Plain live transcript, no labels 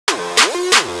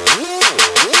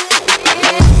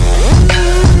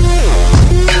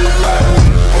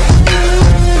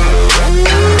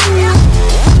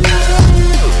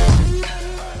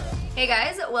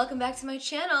back to my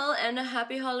channel and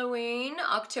happy Halloween.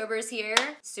 October's here.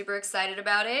 Super excited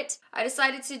about it. I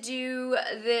decided to do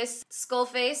this skull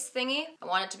face thingy. I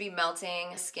want it to be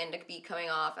melting, skin to be coming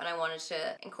off, and I wanted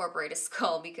to incorporate a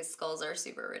skull because skulls are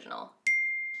super original.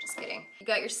 Just kidding. You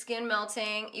got your skin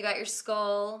melting, you got your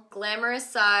skull, glamorous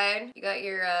side, you got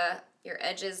your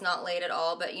edges not laid at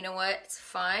all, but you know what? It's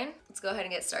fine. Let's go ahead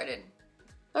and get started.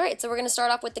 Alright, so we're going to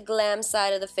start off with the glam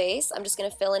side of the face. I'm just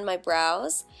going to fill in my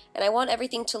brows, and I want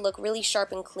everything to look really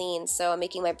sharp and clean, so I'm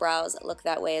making my brows look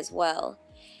that way as well.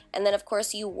 And then of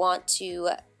course you want to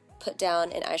put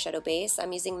down an eyeshadow base.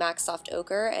 I'm using MAC Soft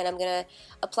Ochre, and I'm going to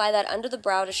apply that under the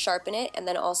brow to sharpen it, and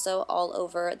then also all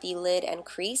over the lid and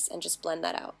crease, and just blend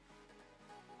that out.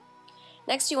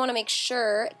 Next, you want to make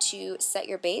sure to set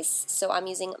your base, so I'm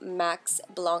using MAC's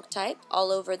BLANC type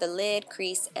all over the lid,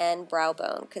 crease, and brow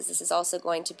bone, because this is also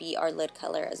going to be our lid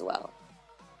color as well.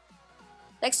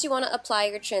 Next, you want to apply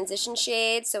your transition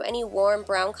shade, so any warm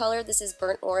brown color. This is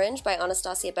Burnt Orange by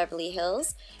Anastasia Beverly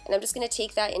Hills, and I'm just going to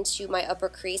take that into my upper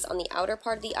crease on the outer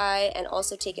part of the eye, and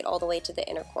also take it all the way to the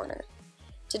inner corner.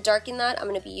 To darken that, I'm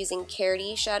going to be using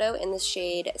Karity shadow in the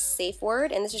shade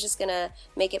SAFEWORD, and this is just going to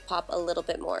make it pop a little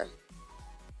bit more.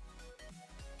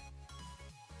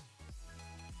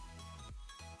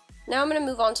 Now I'm going to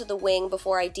move on to the wing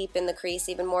before I deepen the crease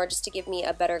even more, just to give me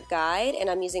a better guide, and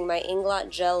I'm using my INGLOT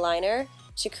gel liner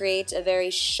to create a very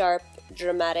sharp,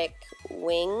 dramatic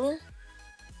wing.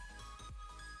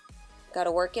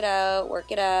 Gotta work it out,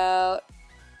 work it out.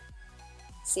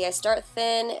 See, I start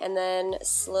thin, and then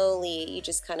slowly you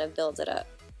just kind of build it up.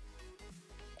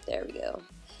 There we go.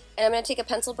 And I'm going to take a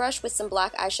pencil brush with some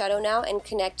black eyeshadow now and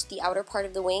connect the outer part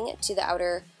of the wing to the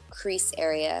outer crease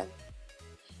area.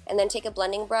 And then take a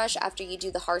blending brush after you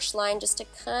do the harsh line just to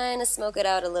kind of smoke it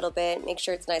out a little bit, make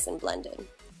sure it's nice and blended.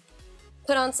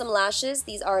 Put on some lashes.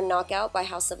 These are Knockout by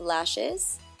House of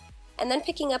Lashes. And then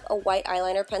picking up a white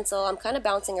eyeliner pencil, I'm kind of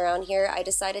bouncing around here. I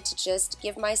decided to just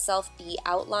give myself the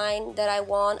outline that I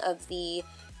want of the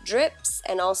drips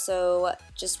and also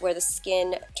just where the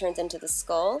skin turns into the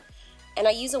skull. And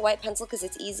I use a white pencil because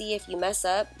it's easy. If you mess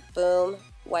up, boom,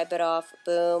 wipe it off,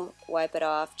 boom, wipe it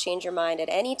off. Change your mind at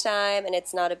any time and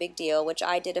it's not a big deal, which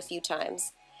I did a few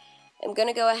times. I'm going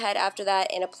to go ahead after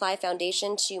that and apply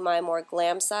foundation to my more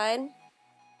glam side.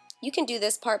 You can do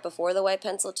this part before the white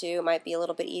pencil too, it might be a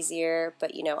little bit easier,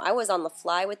 but you know, I was on the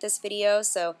fly with this video,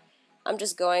 so I'm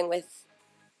just going with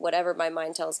whatever my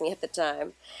mind tells me at the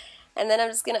time. And then I'm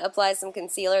just going to apply some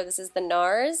concealer. This is the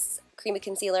NARS Creamy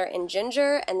Concealer in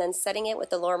Ginger, and then setting it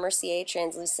with the Laura Mercier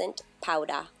Translucent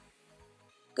Powder.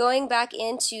 Going back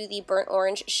into the Burnt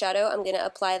Orange shadow, I'm going to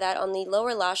apply that on the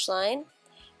lower lash line,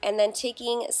 and then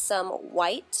taking some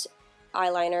white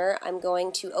eyeliner, I'm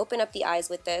going to open up the eyes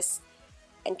with this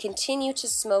and continue to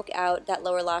smoke out that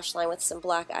lower lash line with some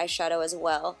black eyeshadow as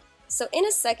well. So in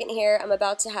a second here, I'm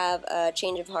about to have a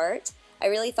change of heart. I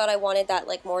really thought I wanted that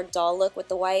like more doll look with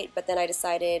the white, but then I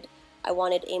decided I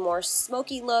wanted a more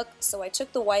smoky look, so I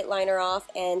took the white liner off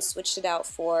and switched it out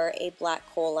for a black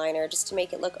kohl liner just to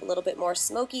make it look a little bit more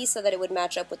smoky so that it would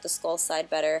match up with the skull side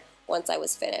better once I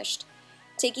was finished.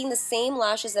 Taking the same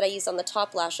lashes that I used on the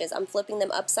top lashes, I'm flipping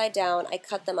them upside down, I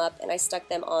cut them up, and I stuck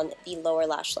them on the lower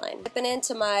lash line. Dipping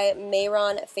into my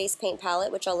Mehron face paint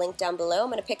palette, which I'll link down below,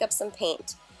 I'm going to pick up some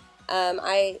paint.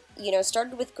 I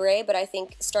started with gray, but I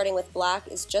think starting with black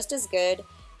is just as good.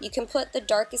 You can put the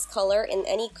darkest color in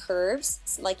any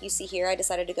curves, like you see here. I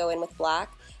decided to go in with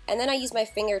black, and then I use my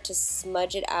finger to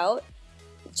smudge it out.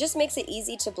 It just makes it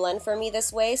easy to blend for me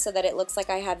this way so that it looks like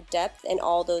I have depth in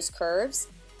all those curves.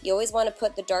 You always want to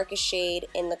put the darkest shade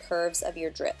in the curves of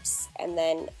your drips and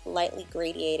then lightly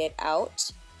gradiate it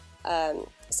out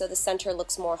so the center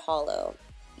looks more hollow.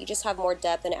 You just have more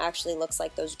depth and it actually looks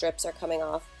like those drips are coming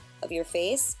off of your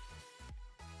face.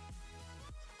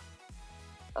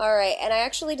 Alright, and I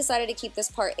actually decided to keep this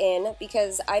part in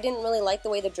because I didn't really like the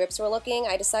way the drips were looking.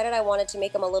 I decided I wanted to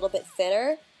make them a little bit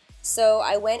thinner, so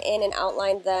I went in and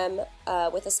outlined them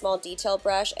with a small detail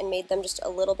brush and made them just a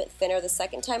little bit thinner the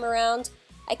second time around.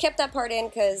 I kept that part in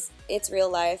because it's real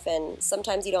life and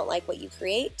sometimes you don't like what you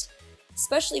create,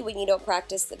 especially when you don't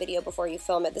practice the video before you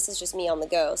film it. This is just me on the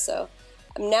go, so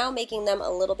I'm now making them a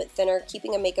little bit thinner,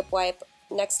 keeping a makeup wipe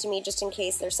next to me just in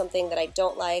case there's something that I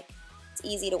don't like. It's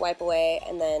easy to wipe away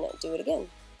and then do it again.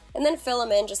 And then fill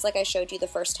them in just like I showed you the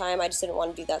first time. I just didn't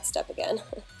want to do that step again.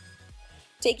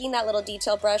 Taking that little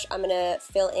detail brush, I'm going to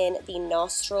fill in the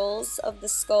nostrils of the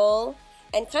skull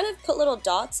and kind of put little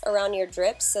dots around your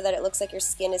drips so that it looks like your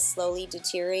skin is slowly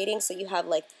deteriorating, so you have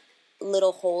like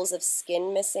little holes of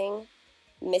skin missing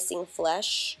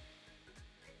flesh.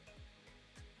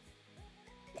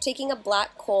 taking a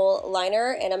black kohl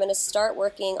liner, and I'm going to start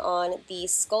working on the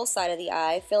skull side of the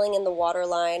eye, filling in the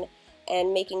waterline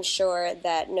and making sure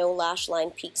that no lash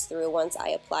line peeks through once I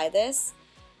apply this.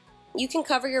 You can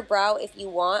cover your brow if you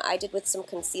want. I did with some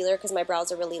concealer because my brows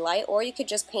are really light, or you could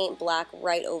just paint black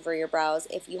right over your brows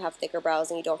if you have thicker brows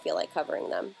and you don't feel like covering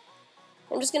them.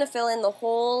 I'm just going to fill in the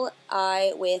whole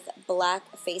eye with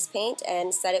black face paint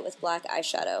and set it with black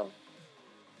eyeshadow.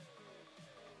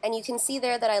 And you can see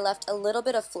there that I left a little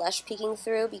bit of flesh peeking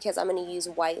through because I'm going to use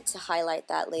white to highlight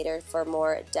that later for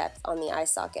more depth on the eye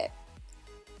socket.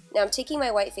 Now I'm taking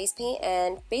my white face paint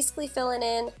and basically filling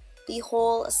in the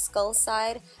whole skull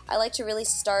side. I like to really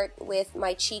start with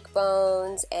my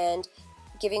cheekbones and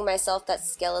giving myself that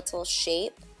skeletal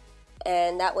shape,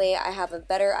 and that way I have a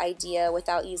better idea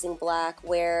without using black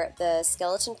where the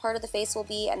skeleton part of the face will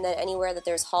be, and then anywhere that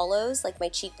there's hollows like my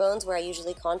cheekbones where I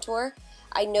usually contour,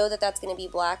 I know that that's going to be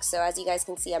black, so as you guys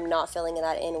can see I'm not filling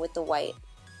that in with the white.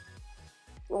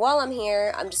 While I'm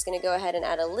here, I'm just going to go ahead and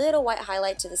add a little white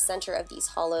highlight to the center of these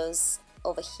hollows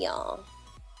over here.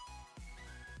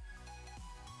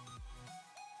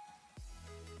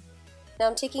 Now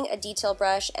I'm taking a detail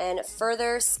brush and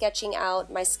further sketching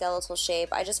out my skeletal shape.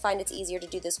 I just find it's easier to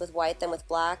do this with white than with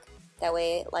black. That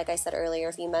way, like I said earlier,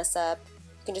 if you mess up,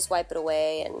 you can just wipe it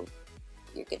away and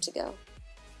you're good to go.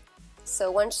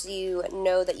 So once you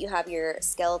know that you have your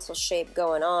skeletal shape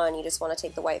going on, you just want to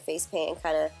take the white face paint and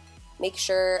kind of make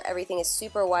sure everything is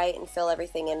super white and fill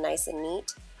everything in nice and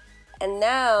neat. And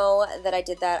now that I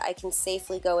did that, I can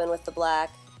safely go in with the black,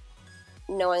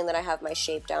 knowing that I have my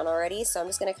shape down already. So I'm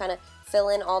just going to kind of fill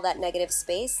in all that negative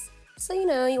space. So you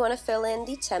know, you want to fill in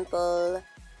the temple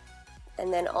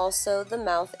and then also the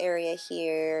mouth area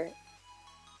here.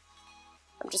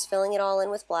 I'm just filling it all in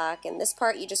with black, and this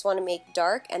part you just want to make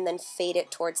dark and then fade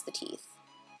it towards the teeth.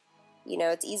 You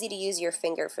know, it's easy to use your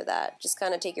finger for that. Just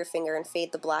kind of take your finger and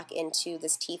fade the black into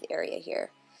this teeth area here.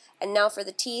 And now for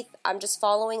the teeth, I'm just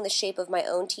following the shape of my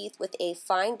own teeth with a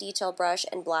fine detail brush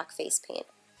and black face paint.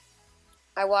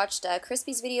 I watched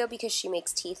Crispy's video because she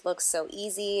makes teeth look so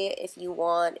easy. If you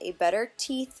want a better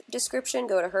teeth description,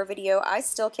 go to her video. I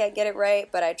still can't get it right,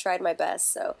 but I tried my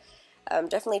best, so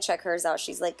definitely check hers out.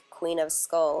 She's like queen of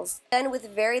skulls. Then with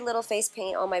very little face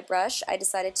paint on my brush, I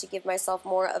decided to give myself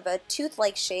more of a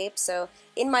tooth-like shape. So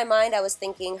in my mind, I was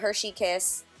thinking Hershey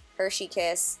kiss, Hershey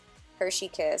kiss, Hershey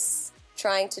kiss,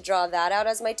 trying to draw that out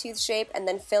as my tooth shape, and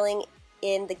then filling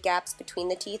in the gaps between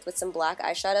the teeth with some black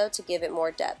eyeshadow to give it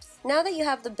more depth. Now that you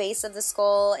have the base of the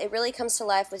skull, it really comes to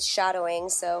life with shadowing,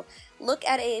 so look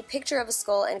at a picture of a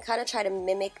skull and kind of try to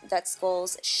mimic that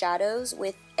skull's shadows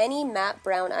with any matte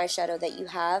brown eyeshadow that you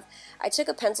have. I took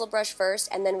a pencil brush first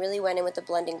and then really went in with a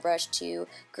blending brush to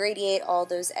gradiate all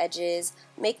those edges,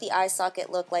 make the eye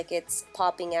socket look like it's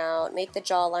popping out, make the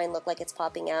jawline look like it's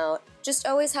popping out. Just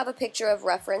always have a picture of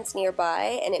reference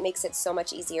nearby, and it makes it so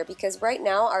much easier because right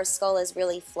now our skull is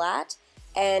really flat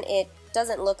and it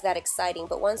doesn't look that exciting,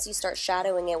 but once you start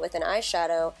shadowing it with an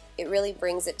eyeshadow, it really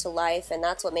brings it to life, and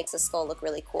that's what makes a skull look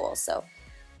really cool. So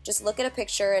just look at a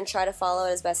picture and try to follow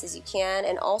it as best as you can,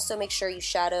 and also make sure you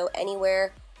shadow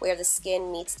anywhere where the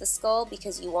skin meets the skull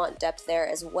because you want depth there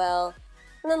as well.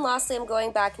 And then lastly, I'm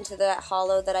going back into that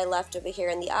hollow that I left over here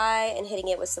in the eye and hitting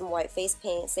it with some white face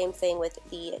paint. Same thing with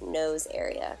the nose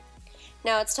area.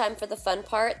 Now it's time for the fun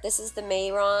part. This is the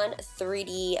Mehron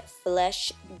 3D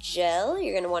Flesh Gel.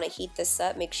 You're going to want to heat this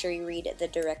up. Make sure you read the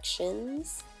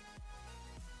directions.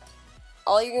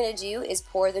 All you're going to do is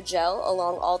pour the gel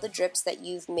along all the drips that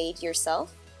you've made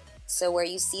yourself. So where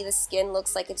you see the skin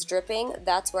looks like it's dripping,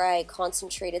 that's where I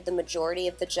concentrated the majority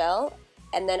of the gel,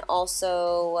 and then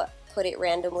also put it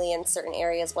randomly in certain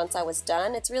areas once I was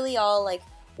done. It's really all like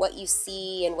what you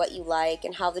see and what you like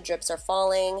and how the drips are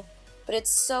falling. But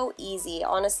it's so easy.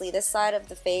 Honestly, this side of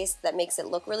the face that makes it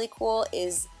look really cool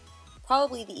is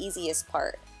probably the easiest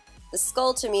part. The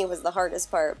skull to me was the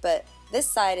hardest part, but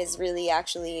this side is really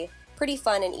actually pretty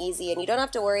fun and easy, and you don't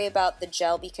have to worry about the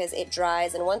gel because it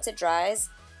dries, and once it dries,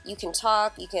 you can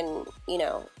talk, you can, you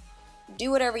know,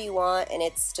 do whatever you want, and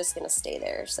it's just gonna stay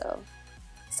there, so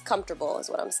it's comfortable is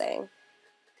what I'm saying.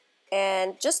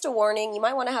 And just a warning, you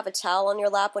might want to have a towel on your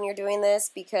lap when you're doing this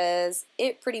because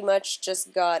it pretty much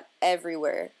just got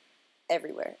everywhere.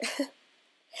 Everywhere.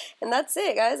 And that's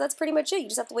it, guys. That's pretty much it. You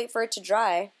just have to wait for it to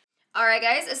dry. Alright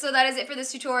guys, so that is it for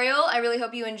this tutorial. I really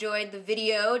hope you enjoyed the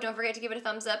video. Don't forget to give it a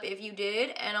thumbs up if you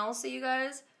did, and I'll see you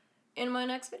guys in my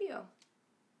next video.